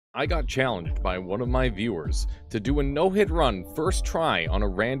I got challenged by one of my viewers to do a no-hit run first try on a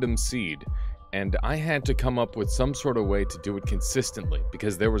random seed, and I had to come up with some sort of way to do it consistently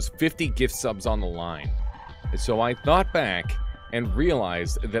because there was 50 gift subs on the line. And so I thought back and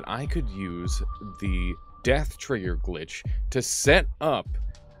realized that I could use the death trigger glitch to set up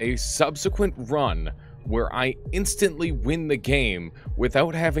a subsequent run where I instantly win the game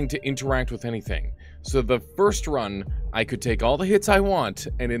without having to interact with anything. So the first run, I could take all the hits I want,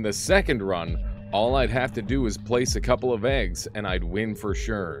 and in the second run, all I'd have to do is place a couple of eggs, and I'd win for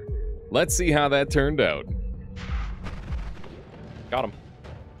sure. Let's see how that turned out. Got him.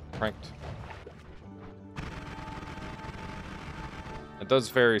 Pranked. It does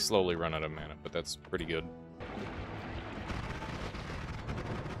very slowly run out of mana, but that's pretty good.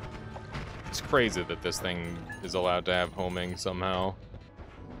 It's crazy that this thing is allowed to have homing somehow.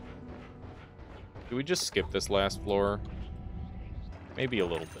 Do we just skip this last floor? Maybe a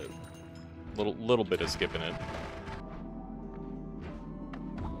little bit. Little bit of skipping it.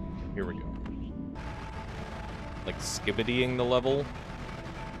 Here we go. Like skibbitying the level.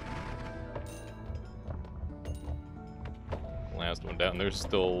 Last one down. They're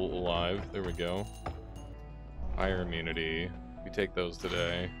still alive. There we go. Fire immunity. We take those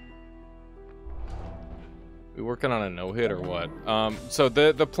today. We working on a no-hit or what? So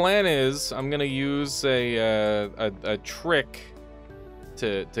the plan is I'm gonna use a trick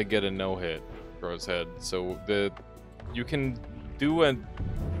to get a no-hit. Crow's head. So you can do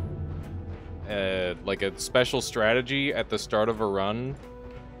like a special strategy at the start of a run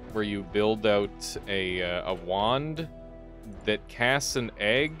where you build out a wand that casts an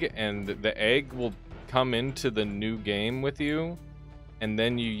egg, and the egg will come into the new game with you. And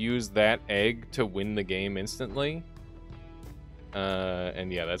then you use that egg to win the game instantly.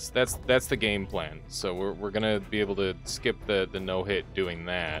 And yeah, that's the game plan. So we're gonna be able to skip the no-hit doing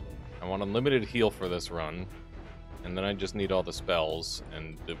that. I want unlimited heal for this run, and then I just need all the spells,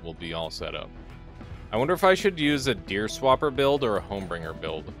 and it will be all set up. I wonder if I should use a Deer Swapper build or a Homebringer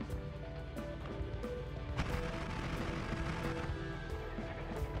build.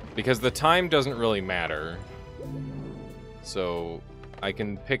 Because the time doesn't really matter. So I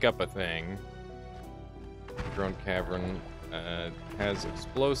can pick up a thing. Drone Cavern has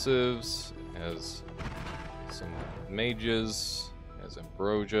explosives, has some mages, has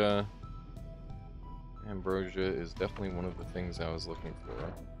ambrosia. Ambrosia is definitely one of the things I was looking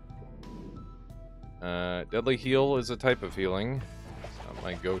for. Deadly Heal is a type of healing. It's not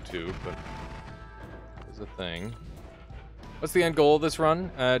my go-to, but it's a thing. What's the end goal of this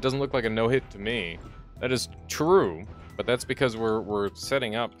run? It doesn't look like a no-hit to me. That is true. But that's because we're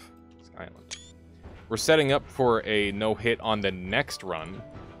setting up Skyland. We're setting up for a no-hit on the next run.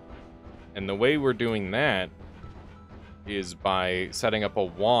 And the way we're doing that is by setting up a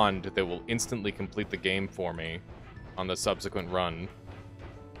wand that will instantly complete the game for me on the subsequent run.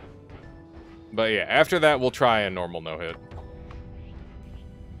 But yeah, after that we'll try a normal no-hit.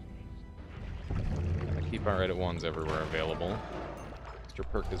 Gotta keep our edit wands everywhere available. Extra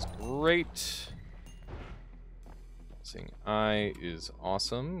perk is great. Seeing Eye is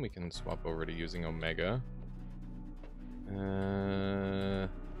awesome. We can swap over to using Omega. Go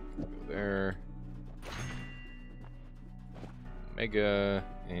there. Omega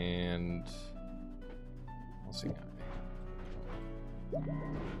and Seeing Eye.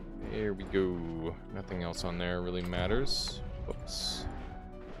 There we go. Nothing else on there really matters. Oops.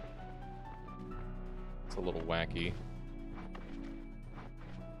 It's a little wacky.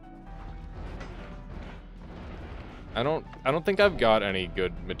 I don't think I've got any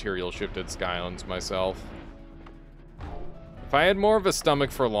good material shifted Skylands myself. If I had more of a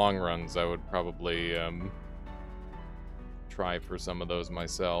stomach for long runs, I would probably try for some of those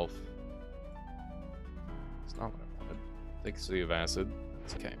myself. It's not what I wanted. Take City of Acid.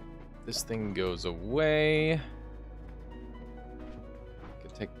 It's okay. This thing goes away. I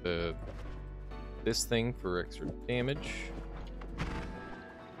can take this thing for extra damage.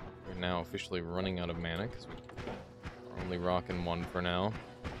 We're now officially running out of mana because we only rocking one for now.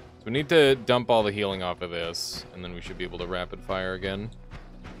 So we need to dump all the healing off of this, and then we should be able to rapid fire again.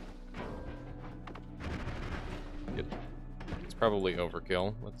 It's probably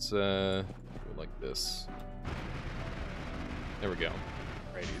overkill. Let's do it like this. There we go.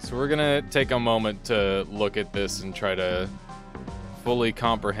 Alrighty, so we're gonna take a moment to look at this and try to fully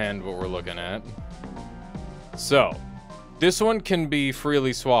comprehend what we're looking at. So, this one can be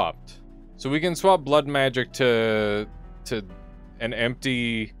freely swapped. So we can swap blood magic to an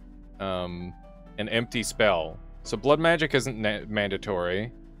empty spell. So blood magic isn't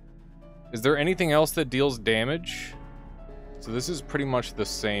mandatory. Is there anything else that deals damage? So this is pretty much the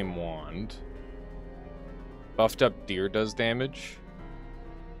same wand. Buffed up deer does damage.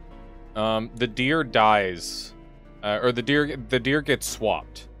 The deer dies, or the deer gets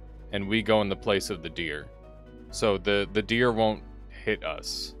swapped, and we go in the place of the deer. So the deer won't hit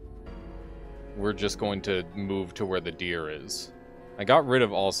us. We're just going to move to where the deer is. I got rid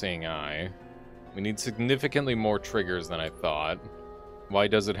of All-Seeing Eye. We need significantly more triggers than I thought. Why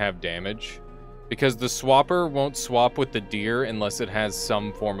does it have damage? Because the swapper won't swap with the deer unless it has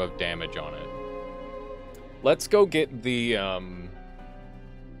some form of damage on it. Let's go get the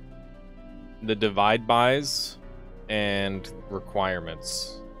divide buys and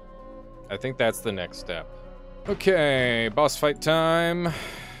requirements. I think that's the next step. Okay, boss fight time.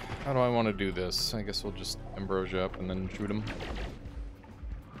 How do I want to do this? I guess we'll just ambrosia up and then shoot him.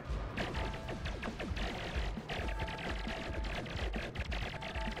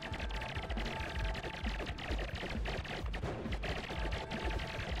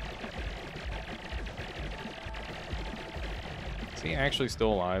 Is he actually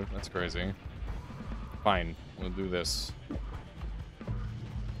still alive? That's crazy. Fine, we'll do this. Get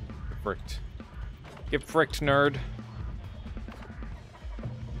fricked. Get fricked, nerd.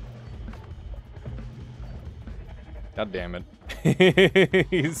 God damn it.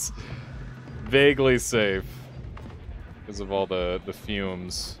 He's vaguely safe because of all the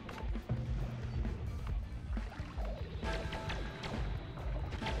fumes.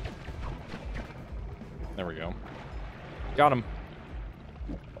 There we go. Got him.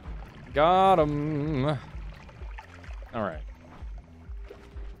 Got him. All right.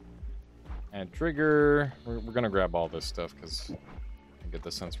 Add trigger. We're gonna grab all this stuff because I get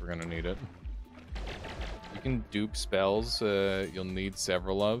the sense we're gonna need it. You can dupe spells. You'll need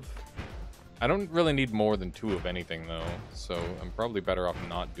several of. I don't really need more than 2 of anything though, so I'm probably better off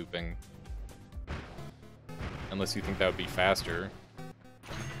not duping. Unless you think that would be faster.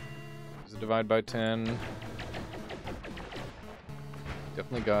 There's a divide by 10.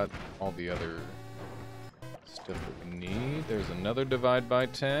 Definitely got all the other stuff that we need. There's another divide by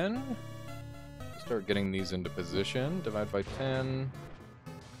 10. Start getting these into position. Divide by 10.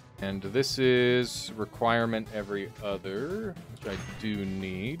 And this is requirement every other, which I do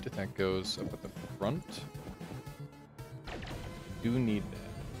need. That goes up at the front. Do need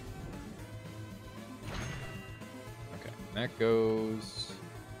that. Okay, that goes...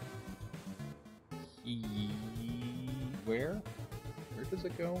 Where? Where does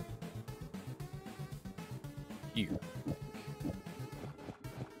it go? Here.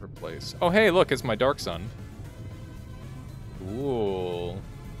 Replace. Oh, hey, look, it's my Dark Sun. Cool.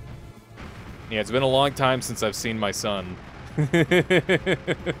 Yeah, it's been a long time since I've seen my son. Do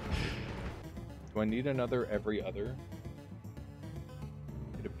I need another every other?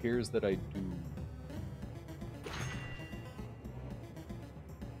 It appears that I do.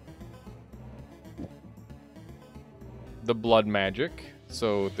 The blood magic.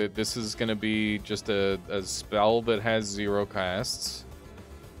 So this is going to be just a spell that has 0 casts.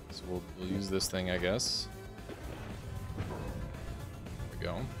 So we'll use this thing, I guess. There we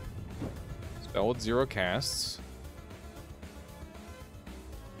go. Spell with 0 casts.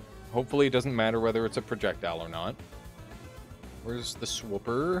 Hopefully it doesn't matter whether it's a projectile or not. Where's the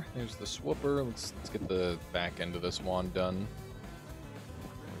swooper? There's the swooper. Let's get the back end of this wand done.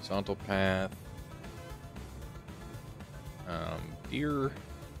 Horizontal path. Deer.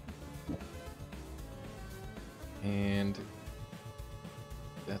 And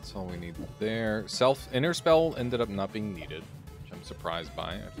that's all we need there. Inner spell ended up not being needed, which I'm surprised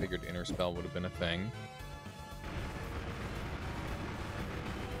by. I figured inner spell would have been a thing.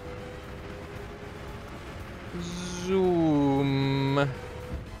 Zoom.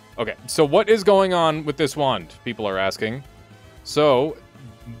 Okay, so what is going on with this wand? People are asking. So,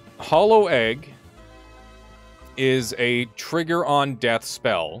 Hollow Egg is a trigger on death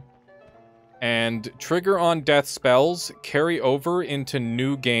spell, and trigger on death spells carry over into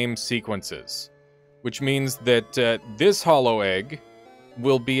new game sequences, which means that this Hollow Egg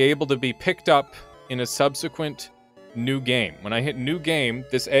will be able to be picked up in a subsequent new game. When I hit new game,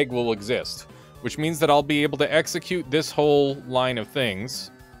 this egg will exist, which means that I'll be able to execute this whole line of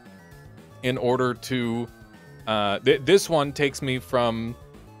things in order to... this one takes me from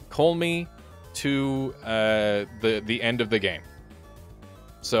Colmy to the end of the game.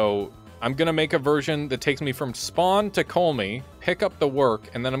 So I'm going to make a version that takes me from spawn to Colmy, pick up the work,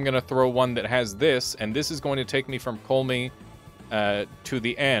 and then I'm going to throw one that has this, and this is going to take me from Colmy to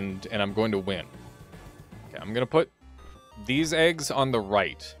the end, and I'm going to win. Okay, I'm going to put these eggs on the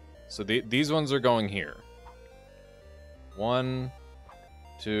right. So these ones are going here. 1,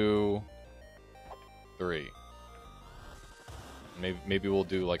 2, 3. Maybe we'll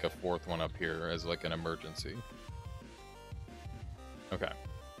do like a fourth one up here as like an emergency. Okay.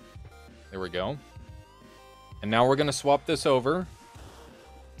 There we go. And now we're gonna swap this over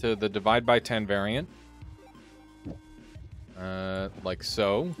to the divide by 10 variant. Like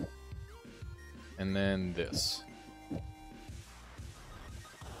so. And then this.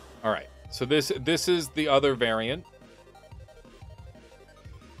 Alright, so this is the other variant.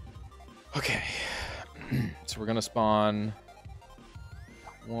 Okay. So we're gonna spawn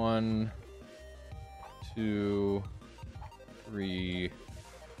 1, 2, 3,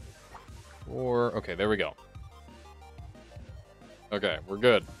 4. Okay, there we go. Okay, we're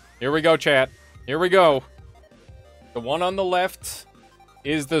good. Here we go, chat. Here we go. The one on the left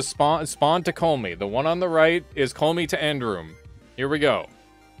is the spawn to Colmy. The one on the right is Colmy to end room. Here we go.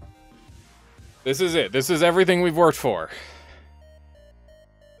 This is it. This is everything we've worked for.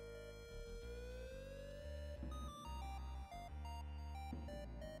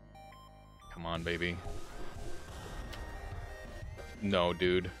 Come on, baby. No,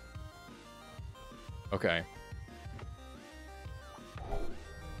 dude. Okay.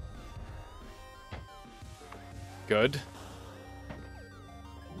 Good.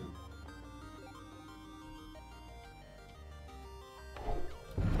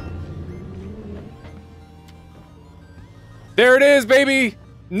 There it is, baby!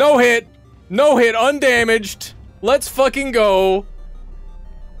 No hit! No hit, undamaged! Let's fucking go!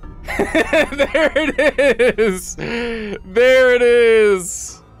 There it is! There it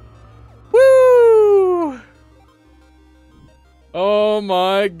is! Woo! Oh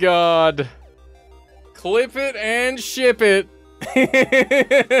my god. Clip it and ship it.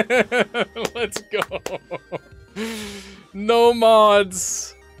 Let's go. No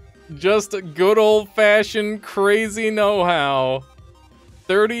mods. Just a good old-fashioned crazy know-how.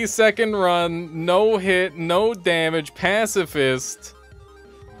 30-second run, no hit, no damage, pacifist.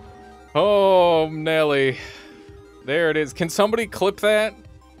 Oh, Nelly. There it is. Can somebody clip that?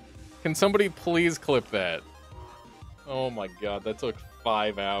 Can somebody please clip that? Oh my god, that took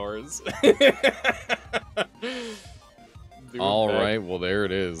 5 hours. Alright, well there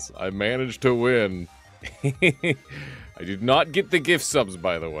it is. I managed to win. I did not get the gift subs,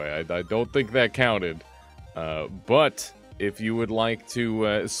 by the way. I don't think that counted. But if you would like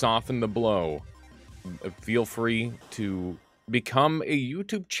to soften the blow, feel free to become a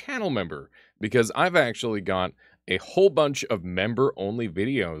YouTube channel member, because I've actually got a whole bunch of member-only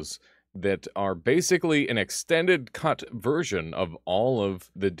videos that are basically an extended cut version of all of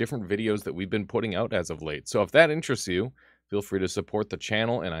the different videos that we've been putting out as of late. So if that interests you, feel free to support the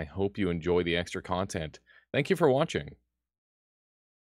channel, and I hope you enjoy the extra content. Thank you for watching.